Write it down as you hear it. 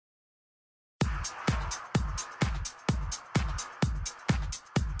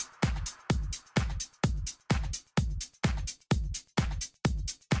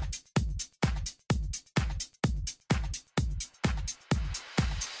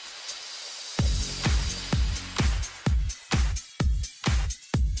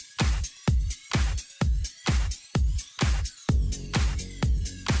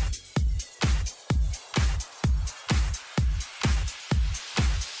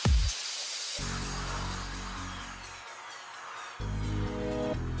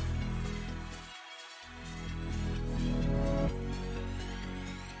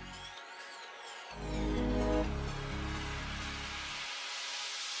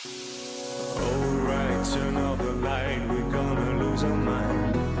turn off the light, we're gonna lose our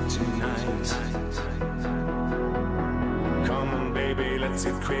mind tonight. Come on baby, let's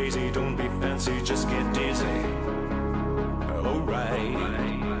get crazy, don't be fancy, just get dizzy. Alright,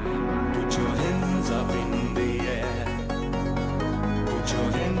 put your hands up in the air, put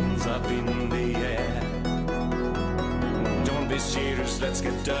your hands up in the air. Don't be serious, let's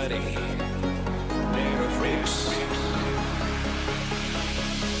get dirty, little freaks.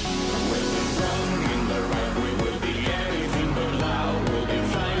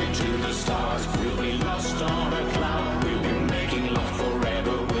 On a cloud, we'll be making love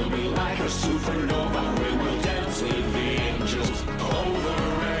forever. We'll be like a supernova. We will dance with the angels over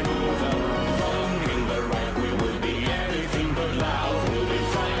and over. Wrong in the right, we will be anything but loud. We'll be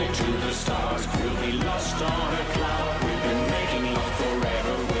flying to the stars. We'll be lost on a cloud. We've been making love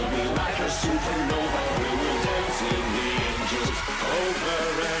forever. We'll be like a supernova. We will dance with the angels over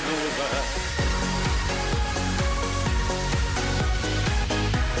and over.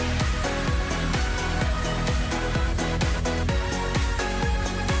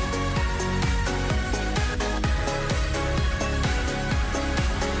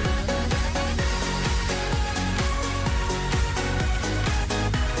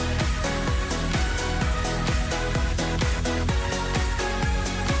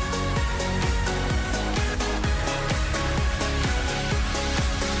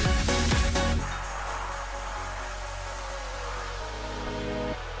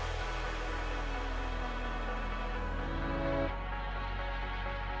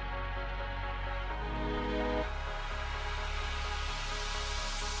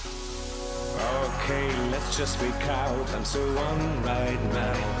 Okay, let's just freak out, I'm so on right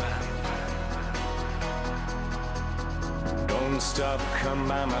now. Don't stop, come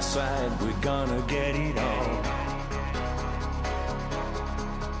by my side, we're gonna get it on.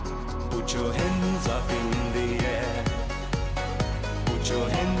 Put your hands up in the air, put your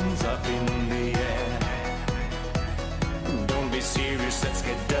hands up in the air. Don't be serious, let's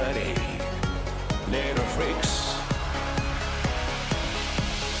get dirty, little freaks.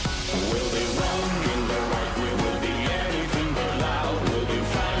 We'll be wrong in the right, we will be anything but loud. We'll be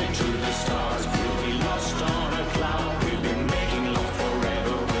flying to the stars, we'll be lost on a cloud. We've been making love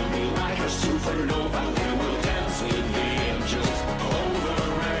forever, we'll be like a supernova. We will dance with the angels over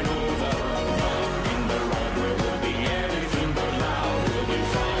and over. Wrong in the right, we will be anything but loud. We'll be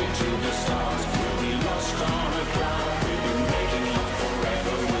flying to the stars, we'll be lost on a cloud. We've been making love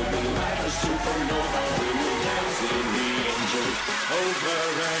forever, we'll be like a supernova. We will dance with the angels over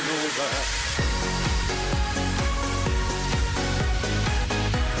and over.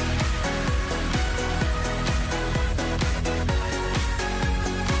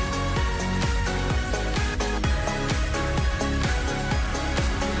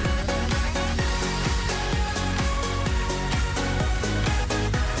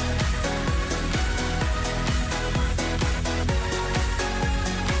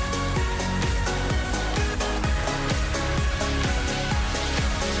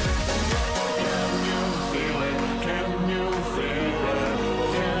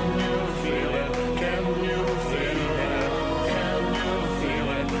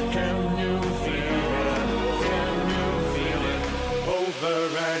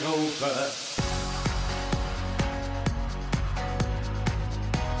 Over and over.